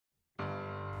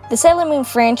The Sailor Moon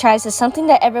franchise is something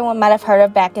that everyone might have heard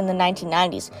of back in the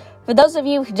 1990s. For those of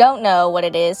you who don't know what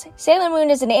it is, Sailor Moon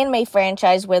is an anime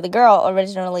franchise where the girl,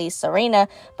 originally Serena,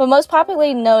 but most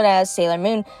popularly known as Sailor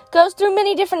Moon, goes through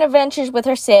many different adventures with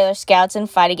her Sailor Scouts and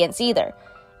fight against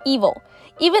evil.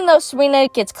 Even though Serena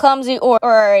gets clumsy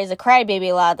or is a crybaby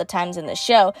a lot of the times in the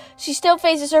show, she still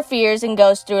faces her fears and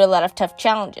goes through a lot of tough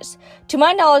challenges. To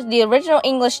my knowledge, the original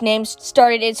English name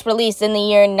started its release in the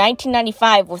year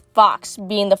 1995, with Fox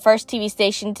being the first TV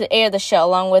station to air the show,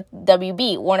 along with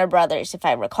WB, Warner Brothers, if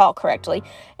I recall correctly,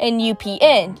 and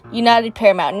UPN, United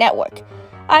Paramount Network.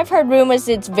 I've heard rumors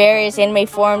in various anime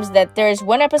forums that there is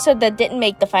one episode that didn't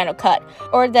make the final cut,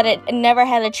 or that it never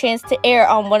had a chance to air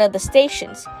on one of the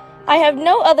stations. I have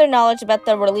no other knowledge about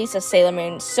the release of Sailor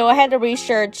Moon, so I had to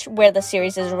research where the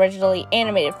series is originally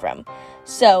animated from.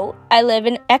 So, I live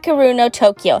in Ekaruno,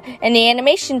 Tokyo, and the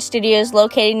animation studio is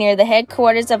located near the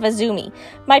headquarters of Azumi.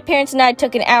 My parents and I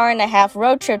took an hour-and-a-half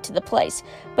road trip to the place,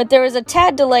 but there was a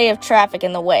tad delay of traffic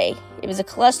in the way. It was a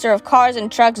cluster of cars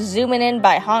and trucks zooming in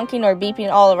by honking or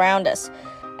beeping all around us.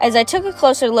 As I took a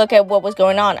closer look at what was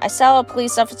going on, I saw a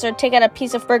police officer take out a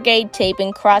piece of brigade tape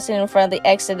and cross it in front of the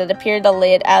exit that appeared to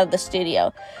lead out of the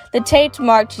studio. The tape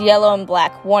marked yellow and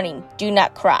black, warning, do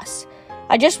not cross.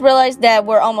 I just realized that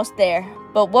we're almost there,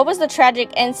 but what was the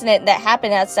tragic incident that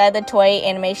happened outside the Toei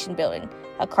Animation Building?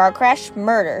 A car crash?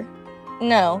 Murder?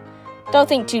 No, don't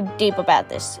think too deep about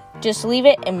this. Just leave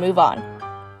it and move on.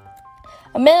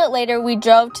 A minute later, we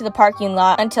drove to the parking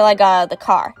lot until I got out of the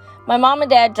car. My mom and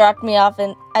dad dropped me off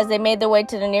as they made their way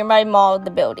to the nearby mall of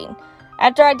the building.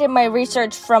 After I did my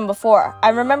research from before, I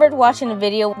remembered watching a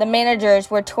video. The managers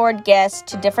were toured guests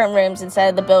to different rooms inside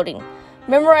of the building.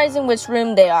 Memorizing which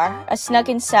room they are, I snuck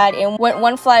inside and went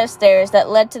one flight of stairs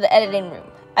that led to the editing room.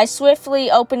 I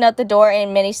swiftly opened up the door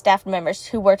and many staff members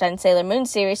who worked on Sailor Moon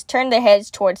series turned their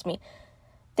heads towards me,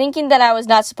 thinking that I was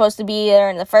not supposed to be there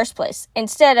in the first place.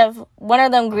 Instead of, one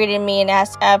of them greeted me and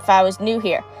asked if I was new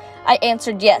here. I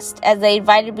answered yes, as they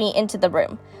invited me into the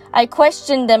room. I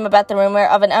questioned them about the rumor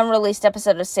of an unreleased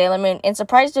episode of Sailor Moon, and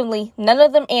surprisingly, none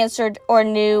of them answered or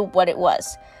knew what it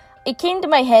was. It came to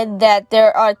my head that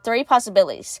there are three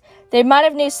possibilities. They might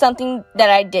have knew something that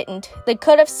I didn't. They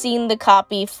could have seen the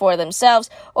copy for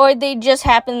themselves, or they just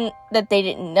happened that they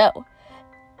didn't know.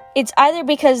 It's either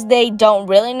because they don't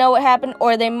really know what happened,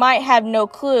 or they might have no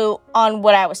clue on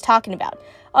what I was talking about.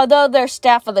 Although they're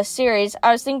staff of the series,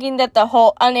 I was thinking that the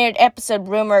whole unaired episode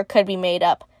rumor could be made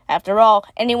up. After all,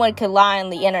 anyone could lie on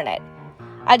the internet.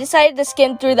 I decided to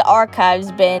skim through the archives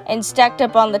bin and stacked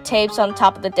up on the tapes on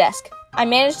top of the desk. I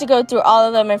managed to go through all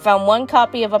of them and found one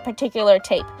copy of a particular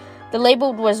tape. The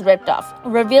label was ripped off,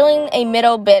 revealing a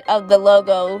middle bit of the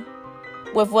logo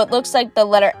with what looks like the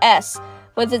letter S,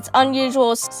 with its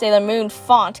unusual Sailor Moon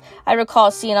font I recall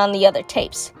seeing on the other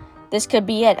tapes. This could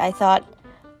be it, I thought.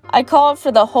 I called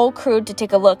for the whole crew to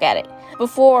take a look at it,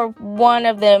 before one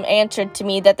of them answered to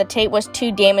me that the tape was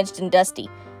too damaged and dusty.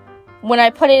 When I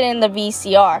put it in the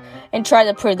VCR and tried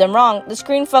to prove them wrong, the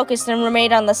screen focused and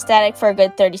remained on the static for a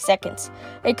good 30 seconds.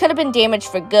 It could have been damaged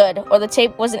for good, or the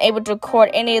tape wasn't able to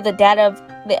record any of the data of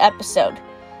the episode.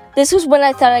 This was when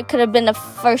I thought I could have been the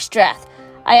first draft.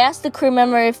 I asked the crew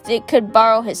member if I could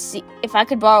borrow his seat,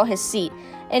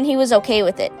 and he was okay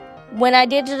with it. When I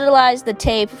digitalized the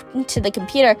tape to the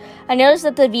computer, I noticed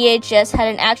that the VHS had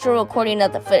an actual recording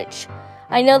of the footage.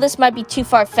 I know this might be too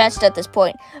far-fetched at this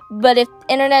point, but if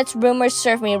internet's rumors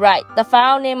serve me right, the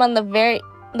file name on the very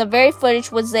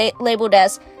footage was labeled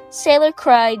as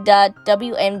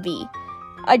Sailorcry.wmv.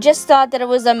 I just thought that it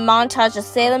was a montage of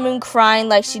Sailor Moon crying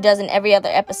like she does in every other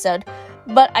episode,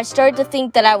 but I started to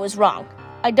think that I was wrong.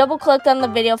 I double-clicked on the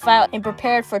video file and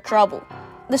prepared for trouble.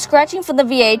 The scratching from the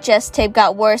VHS tape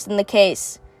got worse in the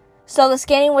case, so the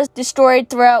scanning was destroyed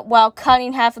throughout while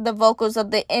cutting half of the vocals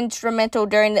of the instrumental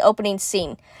during the opening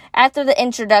scene. After the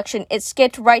introduction, it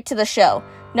skipped right to the show.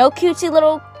 No cutesy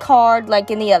little card like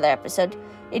in the other episode.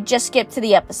 It just skipped to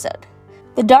the episode.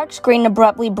 The dark screen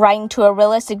abruptly brightened to a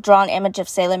realistic drawn image of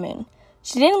Sailor Moon.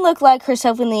 She didn't look like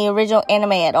herself in the original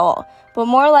anime at all, but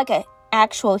more like an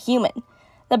actual human.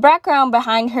 The background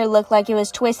behind her looked like it was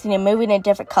twisting and moving in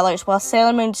different colors, while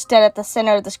Sailor Moon stood at the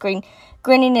center of the screen,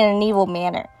 grinning in an evil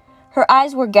manner. Her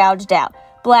eyes were gouged out,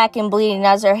 black and bleeding,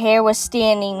 as her hair was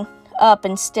standing up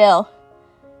and still.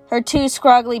 Her two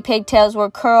scraggly pigtails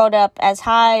were curled up as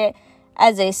high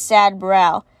as a sad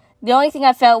brow. The only thing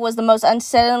I felt was the most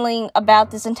unsettling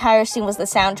about this entire scene was the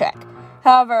soundtrack.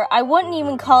 However, I wouldn't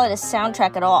even call it a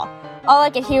soundtrack at all. All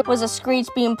I could hear was a screech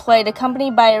being played,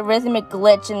 accompanied by a rhythmic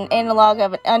glitch and analog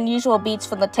of unusual beats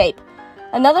from the tape.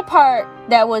 Another part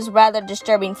that was rather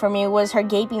disturbing for me was her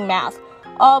gaping mouth.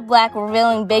 all black,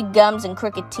 revealing big gums and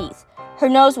crooked teeth. Her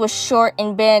nose was short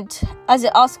and bent as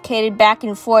it oscillated back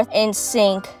and forth in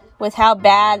sync with how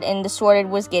bad and distorted it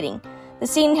was getting. The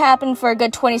scene happened for a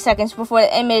good 20 seconds before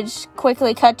the image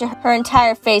quickly cut to her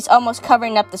entire face, almost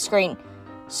covering up the screen.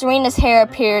 Serena's hair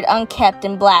appeared unkempt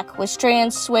and black, with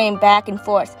strands swaying back and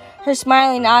forth. Her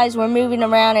smiling eyes were moving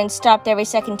around and stopped every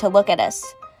second to look at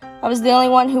us. I was the only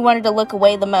one who wanted to look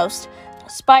away the most.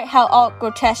 Despite how all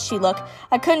grotesque she looked,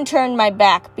 I couldn't turn my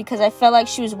back because I felt like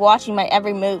she was watching my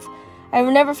every move. I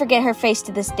will never forget her face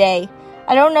to this day.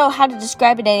 I don't know how to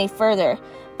describe it any further,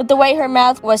 but the way her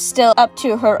mouth was still up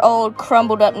to her old,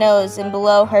 crumbled-up nose and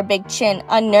below her big chin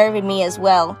unnerved me as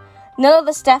well. None of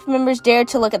the staff members dared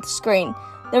to look at the screen.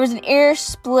 There was an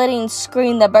ear-splitting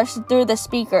scream that bursted through the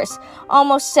speakers,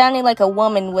 almost sounding like a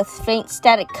woman, with faint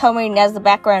static coming as the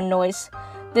background noise.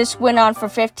 This went on for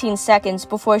 15 seconds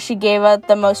before she gave out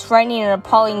the most frightening and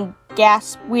appalling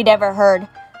gasp we'd ever heard.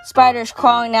 Spiders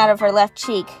crawling out of her left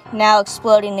cheek, now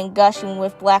exploding and gushing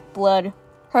with black blood.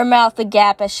 Her mouth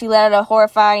agape as she let out a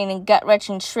horrifying and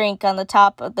gut-wrenching shriek on the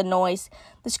top of the noise.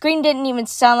 The scream didn't even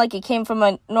sound like it came from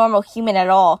a normal human at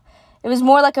all. It was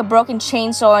more like a broken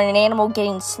chainsaw and an animal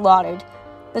getting slaughtered.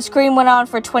 The scream went on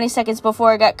for 20 seconds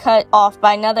before it got cut off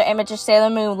by another image of Sailor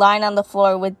Moon lying on the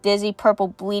floor with dizzy purple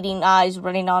bleeding eyes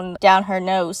running on down her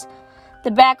nose.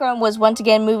 The background was once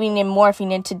again moving and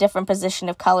morphing into different positions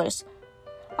of colors.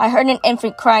 I heard an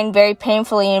infant crying very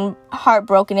painfully and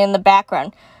heartbroken in the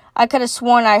background. I could have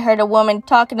sworn I heard a woman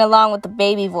talking along with a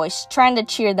baby voice, trying to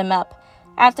cheer them up.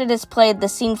 After this played, the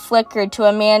scene flickered to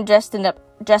a man dressed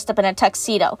up in a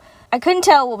tuxedo. I couldn't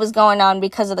tell what was going on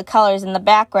because of the colors in the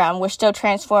background were still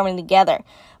transforming together,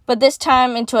 but this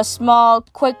time into a small,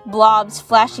 quick blobs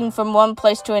flashing from one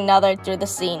place to another through the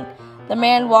scene. The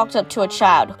man walked up to a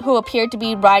child, who appeared to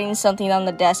be writing something on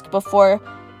the desk before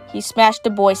he smashed the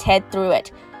boy's head through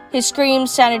it. His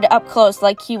screams sounded up close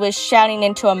like he was shouting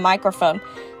into a microphone.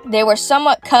 They were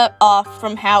somewhat cut off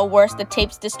from how worse the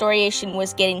tape's distortion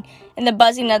was getting, and the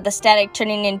buzzing of the static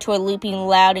turning into a looping,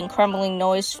 loud, and crumbling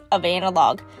noise of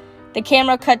analog. The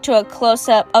camera cut to a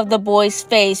close-up of the boy's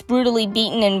face, brutally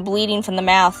beaten and bleeding from the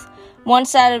mouth. One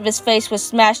side of his face was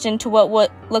smashed into what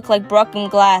looked like broken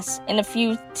glass, and a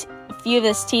few of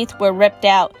his teeth were ripped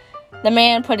out. The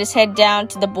man put his head down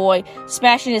to the boy,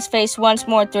 smashing his face once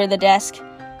more through the desk.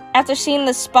 After seeing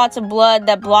the spots of blood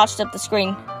that blotched up the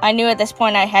screen, I knew at this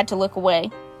point I had to look away.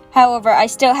 However, I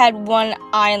still had one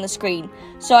eye on the screen,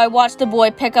 so I watched the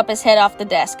boy pick up his head off the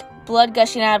desk, blood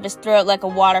gushing out of his throat like a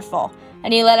waterfall,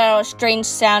 and he let out a strange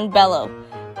sound bellow.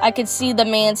 I could see the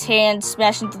man's hand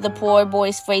smashing through the poor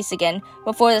boy's face again,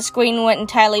 before the screen went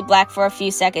entirely black for a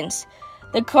few seconds.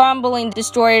 The crumbling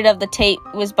distorted of the tape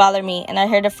was bothering me, and I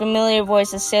heard a familiar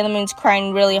voice of Sailor Moon's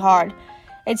crying really hard.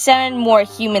 It sounded more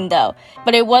human, though,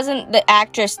 but it wasn't the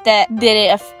actress that did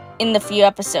it in the few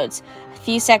episodes. A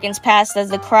few seconds passed as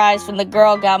the cries from the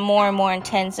girl got more and more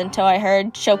intense until I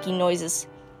heard choking noises.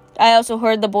 I also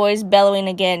heard the boys bellowing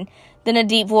again, then a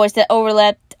deep voice that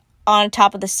overlapped on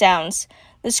top of the sounds.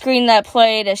 The screen that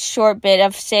played a short bit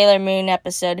of Sailor Moon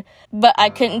episode, but I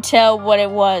couldn't tell what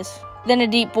it was. Then a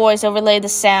deep voice overlaid the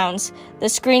sounds. The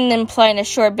screen then playing a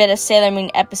short bit of Sailor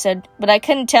Moon episode, but I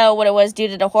couldn't tell what it was due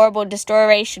to the horrible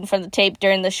distortion from the tape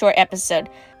during the short episode.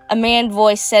 A man's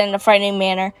voice said in a frightening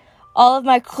manner, "All of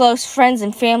my close friends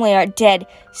and family are dead.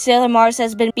 Sailor Mars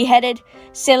has been beheaded.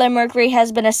 Sailor Mercury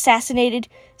has been assassinated.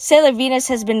 Sailor Venus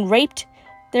has been raped."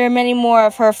 There are many more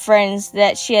of her friends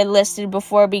that she had listed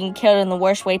before being killed in the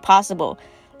worst way possible.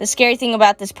 The scary thing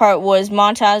about this part was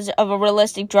montage of a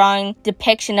realistic drawing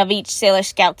depiction of each Sailor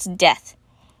Scout's death.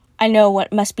 "I know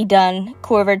what must be done,"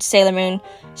 quivered Sailor Moon.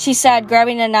 She sighed,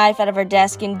 grabbing a knife out of her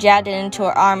desk and jabbed it into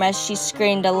her arm as she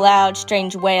screamed a loud,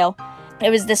 strange wail.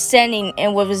 It was descending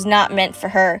and was not meant for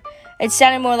her. It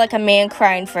sounded more like a man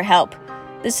crying for help.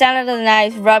 The sound of the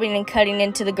knife rubbing and cutting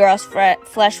into the girl's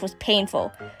flesh was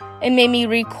painful. It made me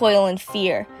recoil in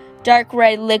fear. Dark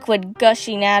red liquid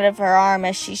gushing out of her arm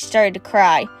as she started to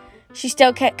cry. She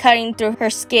still kept cutting through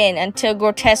her skin until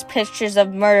grotesque pictures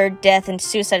of murder, death, and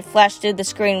suicide flashed through the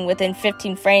screen within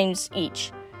 15 frames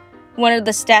each. One of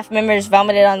the staff members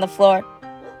vomited on the floor,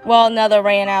 while another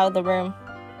ran out of the room.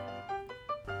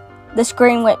 The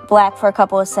screen went black for a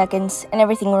couple of seconds, and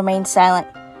everything remained silent.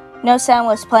 No sound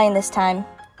was playing this time.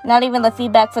 Not even the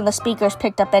feedback from the speakers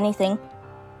picked up anything.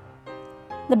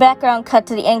 The background cut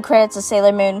to the end credits of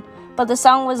Sailor Moon, but the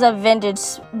song was a vintage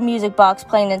music box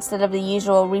playing instead of the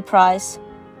usual reprise.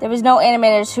 There was no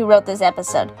animators who wrote this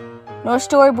episode, nor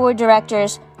storyboard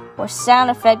directors or sound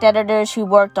effect editors who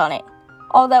worked on it.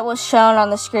 All that was shown on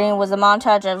the screen was a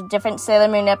montage of different Sailor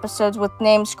Moon episodes with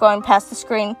names scrolling past the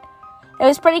screen. It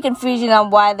was pretty confusing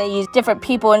on why they used different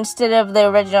people instead of the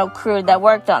original crew that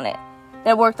worked on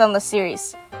the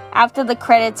series. After the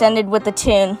credits ended with the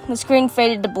tune, the screen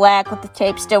faded to black with the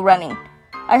tape still running.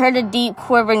 I heard a deep,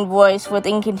 quivering voice with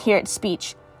incoherent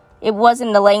speech. It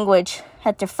wasn't a language.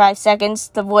 After 5 seconds,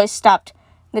 the voice stopped.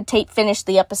 The tape finished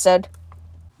the episode.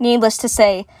 Needless to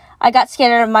say, I got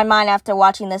scared out of my mind after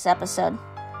watching this episode.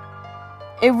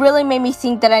 It really made me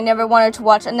think that I never wanted to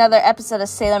watch another episode of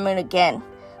Sailor Moon again.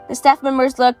 The staff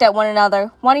members looked at one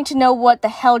another, wanting to know what the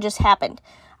hell just happened.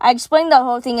 I explained the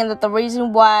whole thing and that the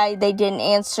reason why they didn't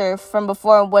answer from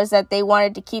before was that they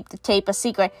wanted to keep the tape a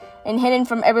secret and hidden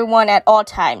from everyone at all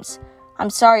times. I'm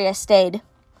sorry I stayed.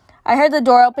 I heard the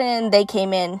door open and they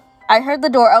came in.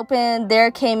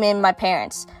 There came in my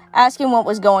parents, asking what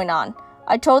was going on.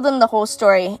 I told them the whole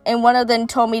story, and one of them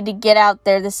told me to get out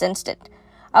there this instant.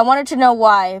 I wanted to know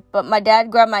why, but my dad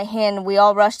grabbed my hand and we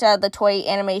all rushed out of the toy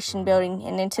animation building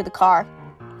and into the car.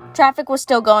 Traffic was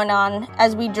still going on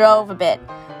as we drove a bit.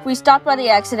 We stopped by the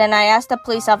exit and I asked the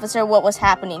police officer what was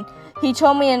happening. He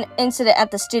told me an incident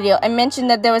at the studio and mentioned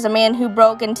that there was a man who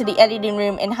broke into the editing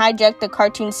room and hijacked the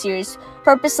cartoon series,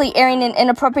 purposely airing an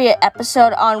inappropriate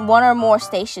episode on one or more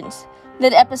stations.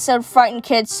 That episode frightened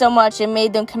kids so much it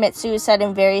made them commit suicide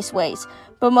in various ways,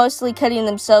 but mostly cutting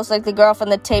themselves like the girl from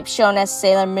the tape shown as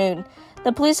Sailor Moon.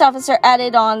 The police officer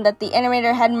added on that the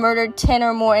animator had murdered 10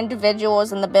 or more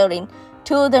individuals in the building.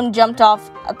 2 of them jumped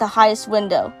off at the highest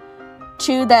window.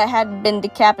 2 that had been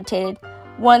decapitated,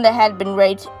 1 that had been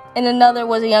raped, and another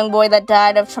was a young boy that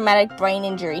died of traumatic brain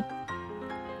injury.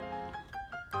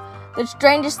 The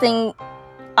strangest thing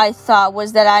I thought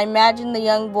was that I imagined the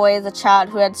young boy as a child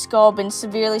who had skull been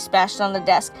severely smashed on the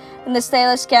desk, and the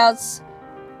Sailor Scouts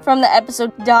from the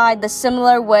episode died the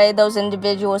similar way those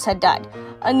individuals had died.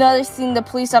 Another thing, the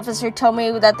police officer told me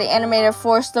that the animator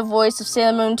forced the voice of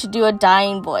Sailor Moon to do a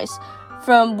dying voice.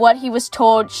 From what he was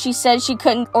told, she said she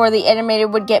couldn't or the animator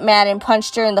would get mad and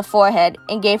punched her in the forehead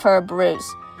and gave her a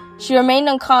bruise. She remained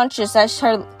unconscious as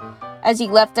he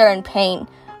left her in pain,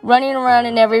 running around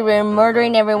in every room,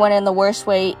 murdering everyone in the worst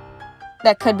way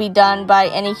that could be done by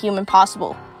any human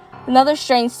possible. Another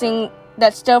strange thing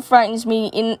that still frightens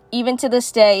me even to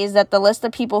this day is that the list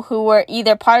of people who were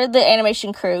either part of the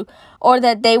animation crew or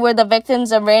that they were the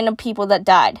victims of random people that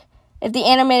died. If the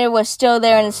animator was still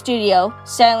there in the studio,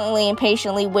 silently and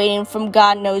patiently waiting from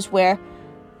God knows where,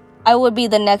 I would be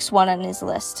the next one on his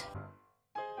list.